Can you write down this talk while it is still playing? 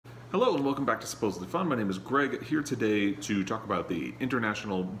Hello and welcome back to Supposedly Fun. My name is Greg, here today to talk about the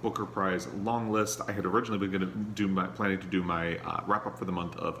International Booker Prize Longlist. I had originally been planning to do my wrap-up for the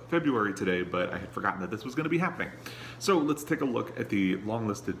month of February today, but I had forgotten that this was going to be happening. So let's take a look at the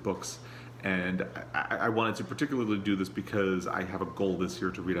longlisted books, and I wanted to particularly do this because I have a goal this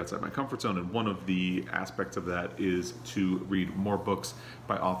year to read outside my comfort zone, and one of the aspects of that is to read more books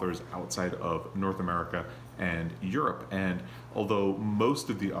by authors outside of North America and Europe. And although most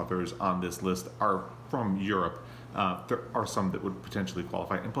of the authors on this list are from Europe, there are some that would potentially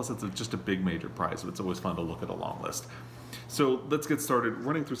qualify, and plus it's just a big major prize, so it's always fun to look at a long list. So let's get started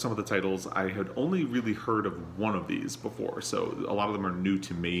running through some of the titles. I had only really heard of one of these before, so a lot of them are new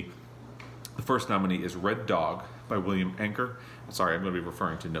to me. The first nominee is Red Dog by Willem Anker. Sorry, I'm going to be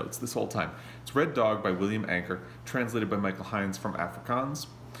referring to notes this whole time. It's Red Dog by Willem Anker, translated by Michael Hines from Afrikaans.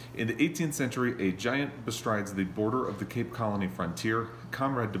 In the 18th century, a giant bestrides the border of the Cape Colony frontier.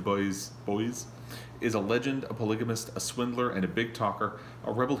 Comrade de Boys is a legend, a polygamist, a swindler, and a big talker,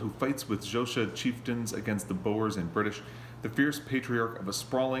 a rebel who fights with Xhosa chieftains against the Boers and British, the fierce patriarch of a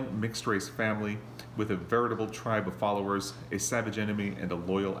sprawling, mixed-race family with a veritable tribe of followers, a savage enemy, and a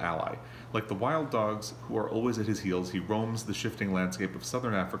loyal ally. Like the wild dogs who are always at his heels, he roams the shifting landscape of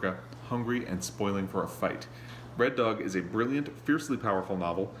southern Africa, hungry and spoiling for a fight. Red Dog is a brilliant, fiercely powerful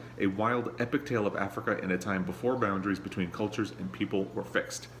novel, a wild, epic tale of Africa in a time before boundaries between cultures and people were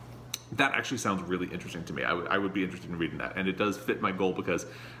fixed. That actually sounds really interesting to me. I would be interested in reading that, and it does fit my goal because,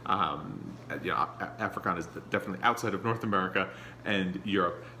 Afrikaan is definitely outside of North America and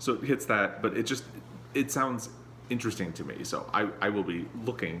Europe, so it hits that. But it sounds interesting to me, so I will be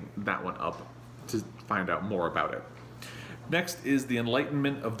looking that one up to find out more about it. Next is The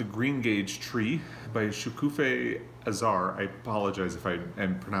Enlightenment of the Greengage Tree by Shokoofeh Azar. I apologize if I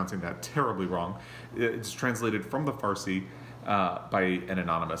am pronouncing that terribly wrong. It's translated from the Farsi by an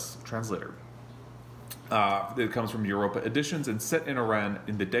anonymous translator. It comes from Europa Editions and set in Iran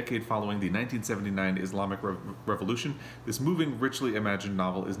in the decade following the 1979 Islamic Revolution. This moving, richly imagined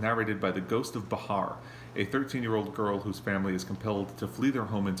novel is narrated by the ghost of Bahar, a 13-year-old girl whose family is compelled to flee their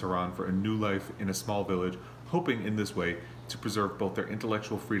home in Tehran for a new life in a small village, hoping in this way to preserve both their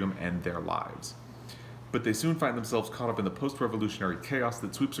intellectual freedom and their lives. But they soon find themselves caught up in the post-revolutionary chaos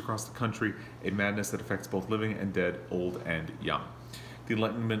that sweeps across the country, a madness that affects both living and dead, old and young. The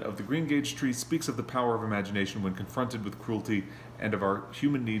Enlightenment of the Greengage Tree speaks of the power of imagination when confronted with cruelty, and of our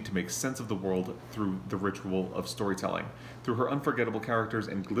human need to make sense of the world through the ritual of storytelling. Through her unforgettable characters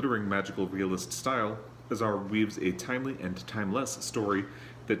and glittering magical realist style, Azar weaves a timely and timeless story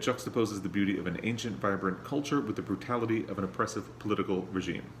that juxtaposes the beauty of an ancient, vibrant culture with the brutality of an oppressive political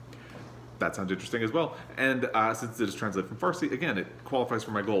regime. That sounds interesting as well, and since it is translated from Farsi, again, it qualifies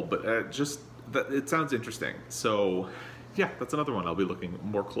for my goal, but it sounds interesting. So yeah, that's another one I'll be looking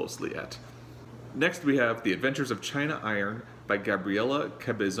more closely at. Next we have The Adventures of China Iron by Gabriela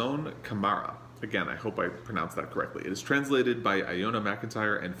Cabezón Cámara. Again, I hope I pronounced that correctly. It is translated by Iona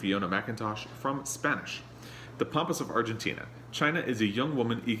McIntyre and Fiona McIntosh from Spanish. The Pampas of Argentina. China is a young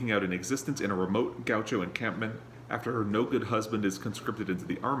woman eking out an existence in a remote gaucho encampment. After her no-good husband is conscripted into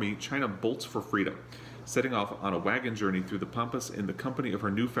the army, China bolts for freedom, setting off on a wagon journey through the Pampas in the company of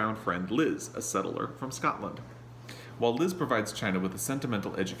her newfound friend Liz, a settler from Scotland. While Liz provides China with a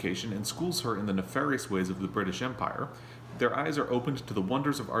sentimental education and schools her in the nefarious ways of the British Empire, their eyes are opened to the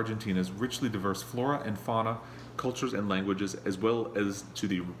wonders of Argentina's richly diverse flora and fauna, cultures and languages, as well as to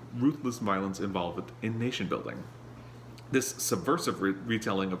the ruthless violence involved in nation building. This subversive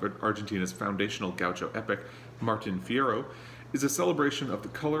retelling of Argentina's foundational gaucho epic, Martin Fierro, is a celebration of the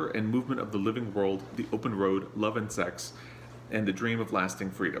color and movement of the living world, the open road, love and sex, and the dream of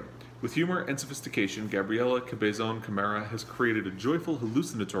lasting freedom. With humor and sophistication, Gabriela Cabezón Cámara has created a joyful,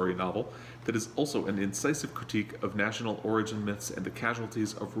 hallucinatory novel that is also an incisive critique of national origin myths and the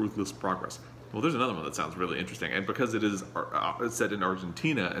casualties of ruthless progress. Well, there's another one that sounds really interesting, and because it is set in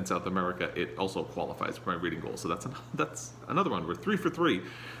Argentina and South America, it also qualifies for my reading goal. So that's another one. We're 3 for 3.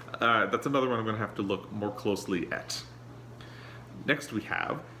 That's another one I'm going to have to look more closely at. Next we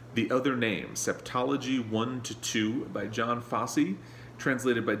have The Other Name, Septology 1-2 by John Fosse,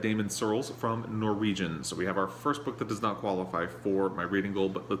 translated by Damon Searles from Norwegian. So we have our first book that does not qualify for my reading goal,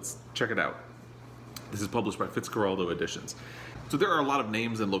 but let's check it out. This is published by Fitzcarraldo Editions. So there are a lot of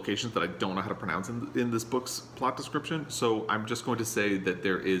names and locations that I don't know how to pronounce in this book's plot description, so I'm just going to say that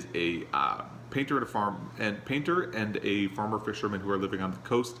there is a painter and a farmer fisherman who are living on the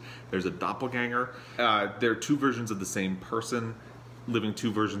coast. There's a doppelganger. There are two versions of the same person living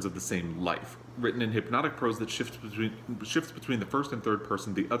two versions of the same life. Written in hypnotic prose that shifts between the first and third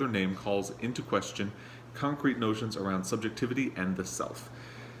person, The Other Name calls into question concrete notions around subjectivity and the self.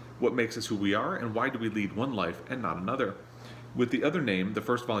 What makes us who we are, and why do we lead one life and not another? With The Other Name, the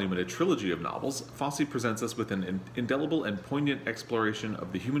first volume in a trilogy of novels, Fosse presents us with an indelible and poignant exploration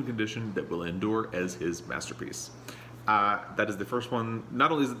of the human condition that will endure as his masterpiece. That is the first one.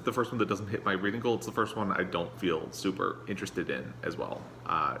 Not only is it the first one that doesn't hit my reading goal, it's the first one I don't feel super interested in as well.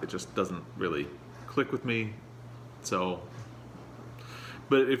 It just doesn't really click with me. So,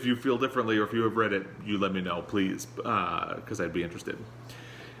 but if you feel differently or if you have read it, you let me know, please, because I'd be interested.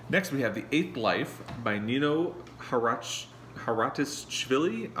 Next, we have The Eighth Life by Nino Haratischvili.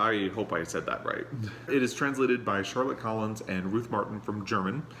 I hope I said that right. It is translated by Charlotte Collins and Ruth Martin from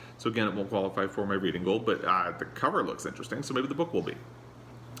German. So again, it won't qualify for my reading goal, but the cover looks interesting, so maybe the book will be.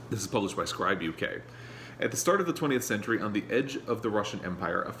 This is published by Scribe UK. At the start of the 20th century, on the edge of the Russian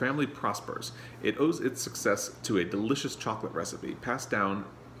Empire, a family prospers. It owes its success to a delicious chocolate recipe passed down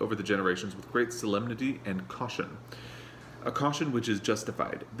over the generations with great solemnity and caution. A caution which is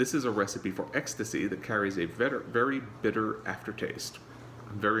justified. This is a recipe for ecstasy that carries a very bitter aftertaste.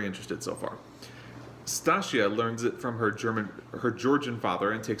 I'm very interested so far. Stasia learns it from her Georgian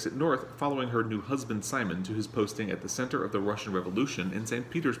father and takes it north, following her new husband Simon to his posting at the center of the Russian Revolution in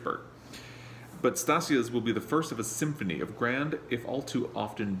St. Petersburg. But Stasia's will be the first of a symphony of grand, if all too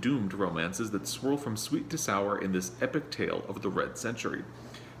often doomed romances that swirl from sweet to sour in this epic tale of the Red Century.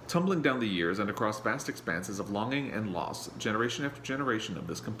 Tumbling down the years and across vast expanses of longing and loss, generation after generation of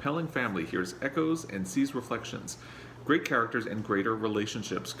this compelling family hears echoes and sees reflections. Great characters and greater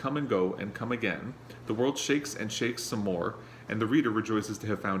relationships come and go and come again. The world shakes and shakes some more, and the reader rejoices to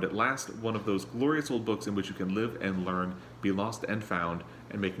have found at last one of those glorious old books in which you can live and learn, be lost and found,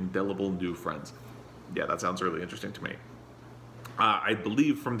 and make indelible new friends. Yeah, that sounds really interesting to me. I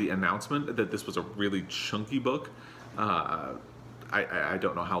believe from the announcement that this was a really chunky book. I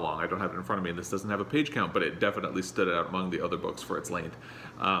don't know how long. I don't have it in front of me, and this doesn't have a page count, but it definitely stood out among the other books for its length.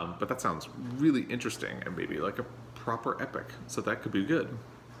 But that sounds really interesting and maybe like a proper epic, so that could be good.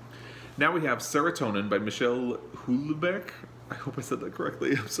 Now we have Serotonin by Michel Houellebecq. I hope I said that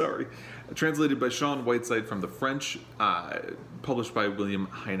correctly. I'm sorry. Translated by Sean Whiteside from the French, published by William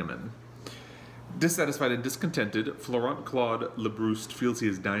Heinemann. Dissatisfied and discontented, Florent Claude Lebrouste feels he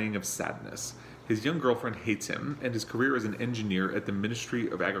is dying of sadness. His young girlfriend hates him, and his career as an engineer at the Ministry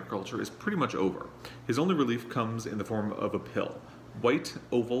of Agriculture is pretty much over. His only relief comes in the form of a pill. White,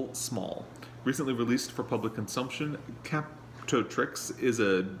 oval, small. Recently released for public consumption, Captotrix is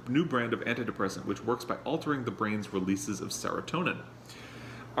a new brand of antidepressant which works by altering the brain's releases of serotonin.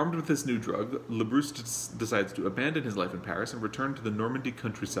 Armed with this new drug, Lebrouste decides to abandon his life in Paris and return to the Normandy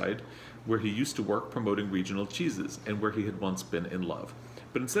countryside, where he used to work promoting regional cheeses, and where he had once been in love.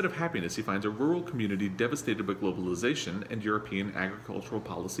 But instead of happiness, he finds a rural community devastated by globalization and European agricultural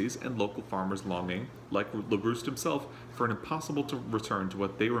policies, and local farmers longing, like Lebrouste himself, for an impossible to return to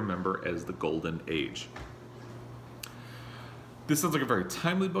what they remember as the Golden Age. This sounds like a very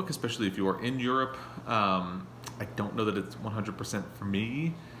timely book, especially if you are in Europe. I don't know that it's 100% for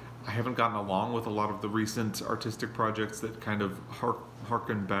me. I haven't gotten along with a lot of the recent artistic projects that kind of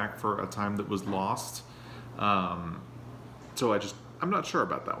harken back for a time that was lost. So I'm not sure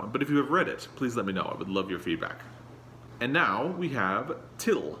about that one. But if you have read it, please let me know. I would love your feedback. And now we have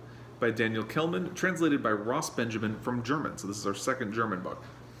Tyll by Daniel Kehlmann, translated by Ross Benjamin from German. So this is our second German book.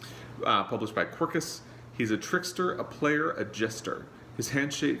 Published by Quirkus. He's a trickster, a player, a jester. His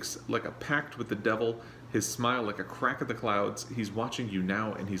handshakes like a pact with the devil, his smile like a crack of the clouds. He's watching you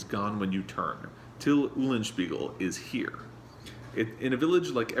now, and he's gone when you turn. Tyll Eulenspiegel is here. In a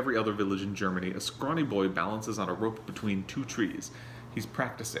village like every other village in Germany, a scrawny boy balances on a rope between two trees. He's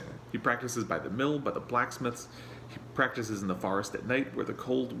practicing. He practices by the mill, by the blacksmiths. He practices in the forest at night, where the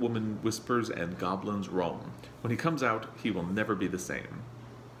cold woman whispers and goblins roam. When he comes out, he will never be the same.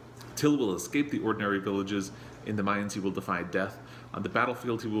 Tyll will escape the ordinary villages. In the mines, he will defy death. On the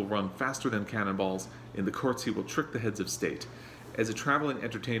battlefield, he will run faster than cannonballs. In the courts, he will trick the heads of state. As a traveling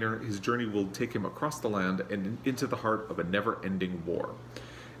entertainer, his journey will take him across the land and into the heart of a never-ending war.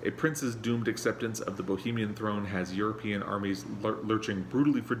 A prince's doomed acceptance of the Bohemian throne has European armies lurching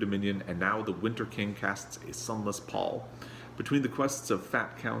brutally for dominion, and now the Winter King casts a sunless pall. Between the quests of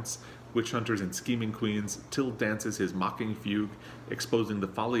fat counts, witch hunters, and scheming queens, Tyll dances his mocking fugue, exposing the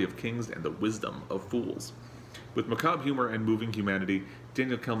folly of kings and the wisdom of fools. With macabre humor and moving humanity,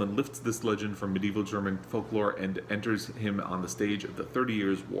 Daniel Kehlmann lifts this legend from medieval German folklore and enters him on the stage of the 30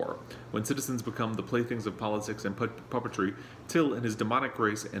 Years' War. When citizens become the playthings of politics and puppetry, Tyll, in his demonic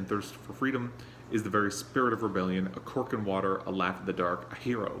grace and thirst for freedom, is the very spirit of rebellion, a cork in water, a laugh in the dark, a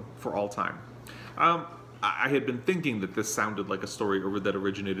hero for all time. I had been thinking that this sounded like a story that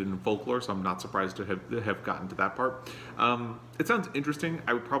originated in folklore, so I'm not surprised to have gotten to that part. It sounds interesting.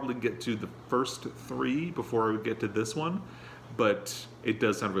 I would probably get to the first 3 before I would get to this one, but it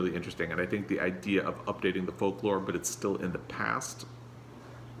does sound really interesting, and I think the idea of updating the folklore, but it's still in the past,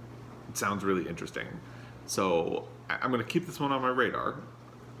 it sounds really interesting. So I'm going to keep this one on my radar,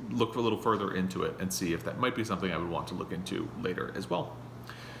 look a little further into it, and see if that might be something I would want to look into later as well.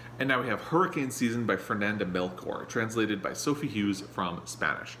 And now we have Hurricane Season by Fernanda Melchor, translated by Sophie Hughes from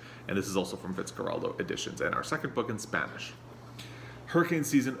Spanish. And this is also from Fitzcarraldo Editions, and our second book in Spanish. Hurricane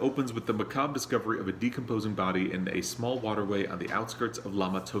Season opens with the macabre discovery of a decomposing body in a small waterway on the outskirts of La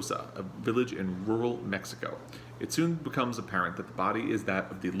Matosa, a village in rural Mexico. It soon becomes apparent that the body is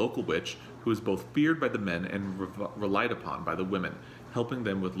that of the local witch, who is both feared by the men and relied upon by the women, helping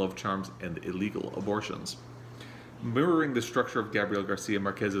them with love charms and illegal abortions. Mirroring the structure of Gabriel Garcia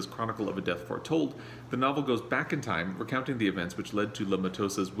Marquez's Chronicle of a Death Foretold, the novel goes back in time, recounting the events which led to La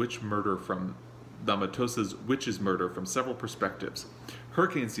Matosa's witch's murder from several perspectives.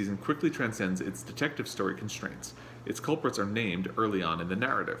 Hurricane Season quickly transcends its detective story constraints. Its culprits are named early on in the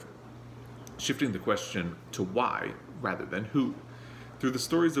narrative, shifting the question to why rather than who. Through the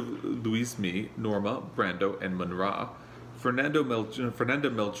stories of Luismi, Norma, Brando, and Munra, Fernanda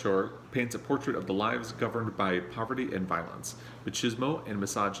Melchor paints a portrait of the lives governed by poverty and violence, machismo and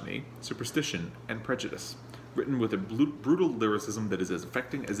misogyny, superstition and prejudice. Written with a brutal lyricism that is as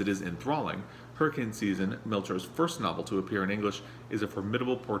affecting as it is enthralling, Hurricane Season, Melchor's first novel to appear in English, is a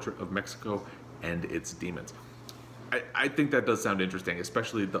formidable portrait of Mexico and its demons. I think that does sound interesting,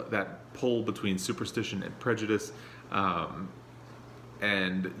 especially that pull between superstition and prejudice.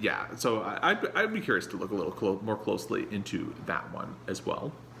 And yeah, so I'd be curious to look a little more closely into that one as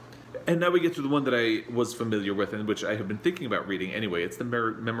well. And now we get to the one that I was familiar with and which I have been thinking about reading anyway. It's The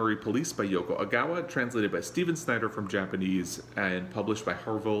Memory Police by Yoko Ogawa, translated by Stephen Snyder from Japanese and published by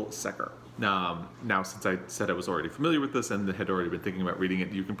Harville Secker. Now, since I said I was already familiar with this and had already been thinking about reading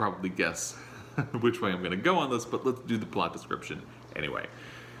it, you can probably guess which way I'm going to go on this, but let's do the plot description anyway.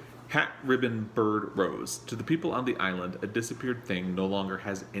 Hat, ribbon, bird, rose. To the people on the island, a disappeared thing no longer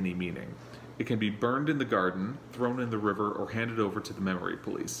has any meaning. It can be burned in the garden, thrown in the river, or handed over to the memory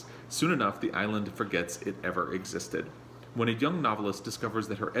police. Soon enough, the island forgets it ever existed. When a young novelist discovers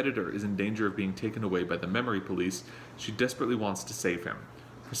that her editor is in danger of being taken away by the memory police, she desperately wants to save him.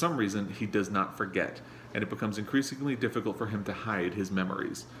 For some reason, he does not forget, and it becomes increasingly difficult for him to hide his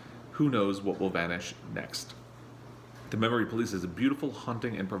memories. Who knows what will vanish next? The Memory Police is a beautiful,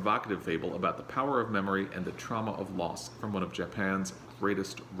 haunting, and provocative fable about the power of memory and the trauma of loss from one of Japan's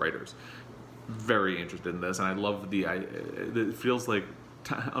greatest writers. Very interested in this, and I love it feels like,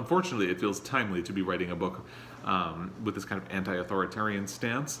 unfortunately, it feels timely to be writing a book with this kind of anti-authoritarian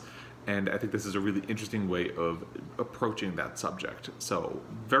stance, and I think this is a really interesting way of approaching that subject. So,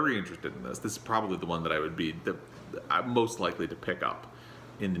 very interested in this. This is probably the one that I would be most likely to pick up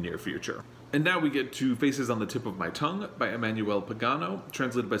in the near future. And now we get to Faces on the Tip of My Tongue by Emmanuelle Pagano,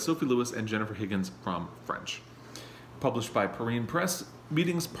 translated by Sophie Lewis and Jennifer Higgins from French. Published by Perrine Press,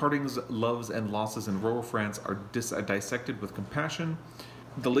 meetings, partings, loves, and losses in rural France are dissected with compassion.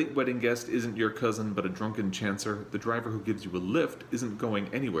 The late wedding guest isn't your cousin, but a drunken chancer. The driver who gives you a lift isn't going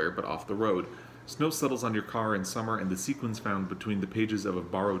anywhere but off the road. Snow settles on your car in summer, and the sequins found between the pages of a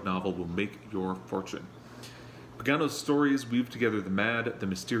borrowed novel will make your fortune. Pagano's stories weave together the mad, the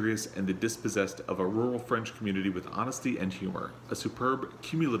mysterious, and the dispossessed of a rural French community with honesty and humor, a superb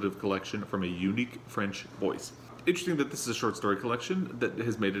cumulative collection from a unique French voice. Interesting that this is a short story collection that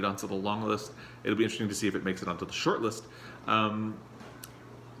has made it onto the long list. It'll be interesting to see if it makes it onto the short list. I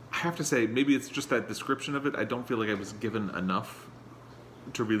have to say, maybe it's just that description of it. I don't feel like I was given enough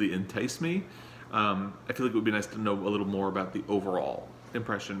to really entice me. I feel like it would be nice to know a little more about the overall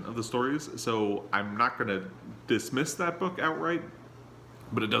impression of the stories, so I'm not going to dismiss that book outright,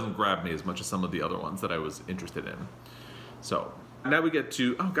 but it doesn't grab me as much as some of the other ones that I was interested in. So now we get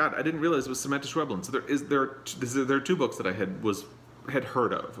to, oh god, I didn't realize it was Samanta Schweblin. So there are 2 books that I had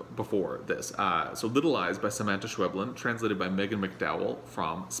heard of before this. So Little Eyes by Samanta Schweblin, translated by Megan McDowell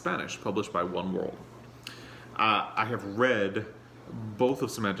from Spanish, published by One World. I have read both of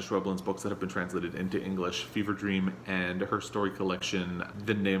Samanta Schweblin's books that have been translated into English, Fever Dream and her story collection,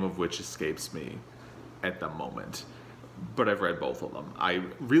 the name of which escapes me at the moment. But I've read both of them. I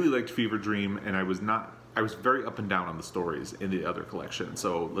really liked Fever Dream, and I was very up and down on the stories in the other collection,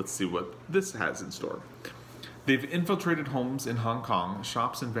 so let's see what this has in store. They've infiltrated homes in Hong Kong,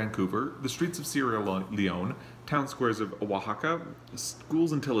 shops in Vancouver, the streets of Sierra Leone, town squares of Oaxaca,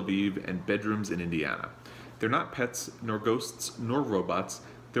 schools in Tel Aviv, and bedrooms in Indiana. They're not pets, nor ghosts, nor robots.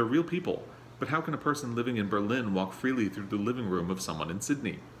 They're real people. But how can a person living in Berlin walk freely through the living room of someone in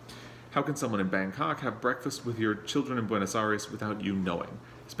Sydney? How can someone in Bangkok have breakfast with your children in Buenos Aires without you knowing?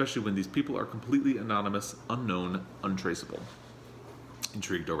 Especially when these people are completely anonymous, unknown, untraceable.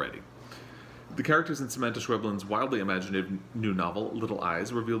 Intrigued already. The characters in Samanta Schweblin's wildly imaginative new novel, Little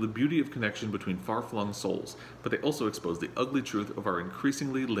Eyes, reveal the beauty of connection between far-flung souls, but they also expose the ugly truth of our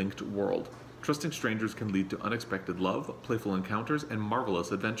increasingly linked world. Trusting strangers can lead to unexpected love, playful encounters, and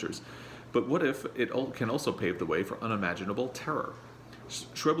marvelous adventures. But what if it can also pave the way for unimaginable terror?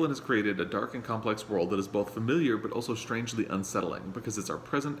 Schweblin has created a dark and complex world that is both familiar but also strangely unsettling, because it's our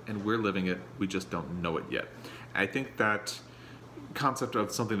present and we're living it, we just don't know it yet. I think that concept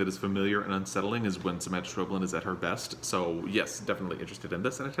of something that is familiar and unsettling is when Samanta Schweblin is at her best. So yes, definitely interested in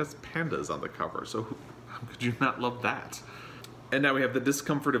this, and it has pandas on the cover, so how could you not love that? And now we have The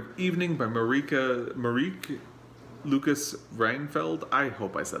Discomfort of Evening by Marieke Lucas Rijneveld. I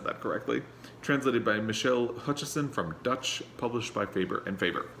hope I said that correctly. Translated by Michel Hutchison from Dutch, published by Faber and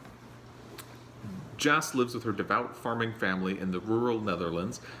Faber. Jas lives with her devout farming family in the rural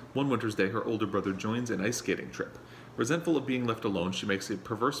Netherlands. One winter's day, her older brother joins an ice skating trip. Resentful of being left alone, she makes a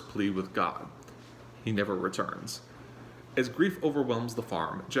perverse plea with God. He never returns. As grief overwhelms the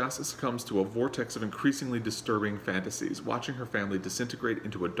farm, Jas succumbs to a vortex of increasingly disturbing fantasies, watching her family disintegrate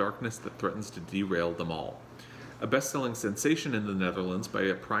into a darkness that threatens to derail them all. A best-selling sensation in the Netherlands by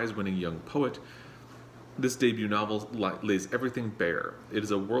a prize-winning young poet, this debut novel lays everything bare. It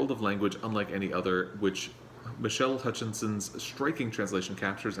is a world of language unlike any other, which Michel Hutchinson's striking translation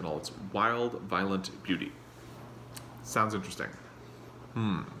captures in all its wild, violent beauty. Sounds interesting.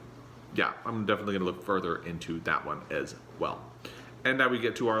 Yeah, I'm definitely going to look further into that one as well. And now we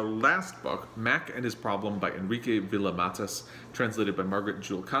get to our last book, Mac and His Problem by Enrique Vila-Matas, translated by Margaret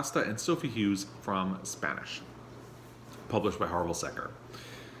Jewel Costa and Sophie Hughes from Spanish. Published by Houellebecq.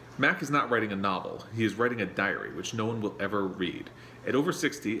 Mac is not writing a novel. He is writing a diary, which no one will ever read. At over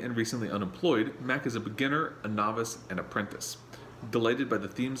 60 and recently unemployed, Mac is a beginner, a novice, and apprentice. Delighted by the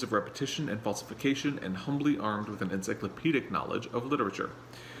themes of repetition and falsification, and humbly armed with an encyclopedic knowledge of literature.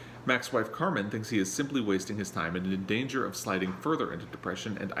 Mac's wife Carmen thinks he is simply wasting his time and in danger of sliding further into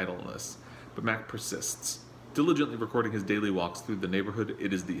depression and idleness. But Mac persists. Diligently recording his daily walks through the neighborhood,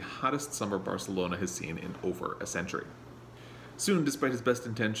 it is the hottest summer Barcelona has seen in over a century. Soon, despite his best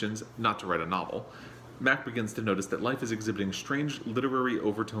intentions not to write a novel, Mac begins to notice that life is exhibiting strange literary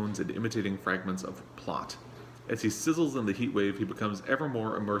overtones and imitating fragments of plot. As he sizzles in the heat wave, he becomes ever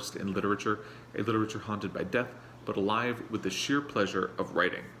more immersed in literature, a literature haunted by death, but alive with the sheer pleasure of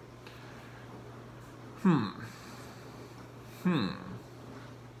writing.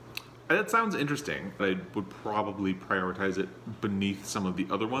 That sounds interesting. I would probably prioritize it beneath some of the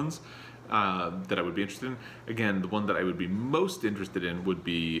other ones that I would be interested in. Again, the one that I would be most interested in would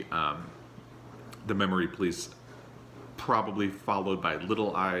be The Memory Police, probably followed by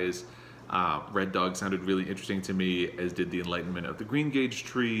Little Eyes. Red Dog sounded really interesting to me, as did The Enlightenment of the Greengage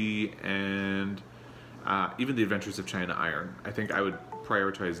Tree, and even The Adventures of China Iron. I think I would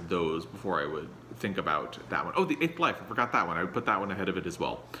prioritize those before I would think about that one. Oh, The Eighth Life, I forgot that one. I would put that one ahead of it as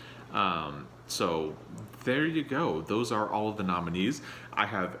well. So there you go. Those are all of the nominees. I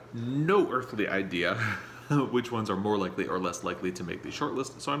have no earthly idea which ones are more likely or less likely to make the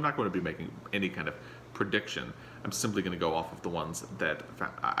shortlist, so I'm not going to be making any kind of prediction. I'm simply going to go off of the ones that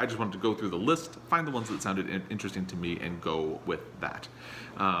I just wanted to go through the list, find the ones that sounded interesting to me, and go with that.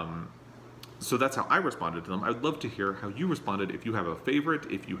 So that's how I responded to them. I'd love to hear how you responded, if you have a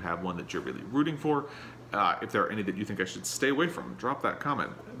favorite, if you have one that you're really rooting for, if there are any that you think I should stay away from. Drop that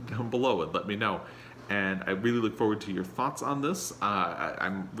comment down below and let me know. And I really look forward to your thoughts on this.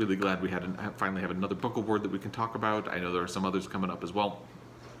 I'm really glad we finally have another book award that we can talk about. I know there are some others coming up as well.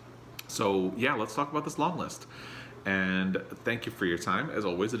 So yeah, let's talk about this long list. And thank you for your time. As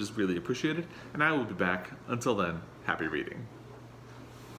always, it is really appreciated. And I will be back. Until then, happy reading.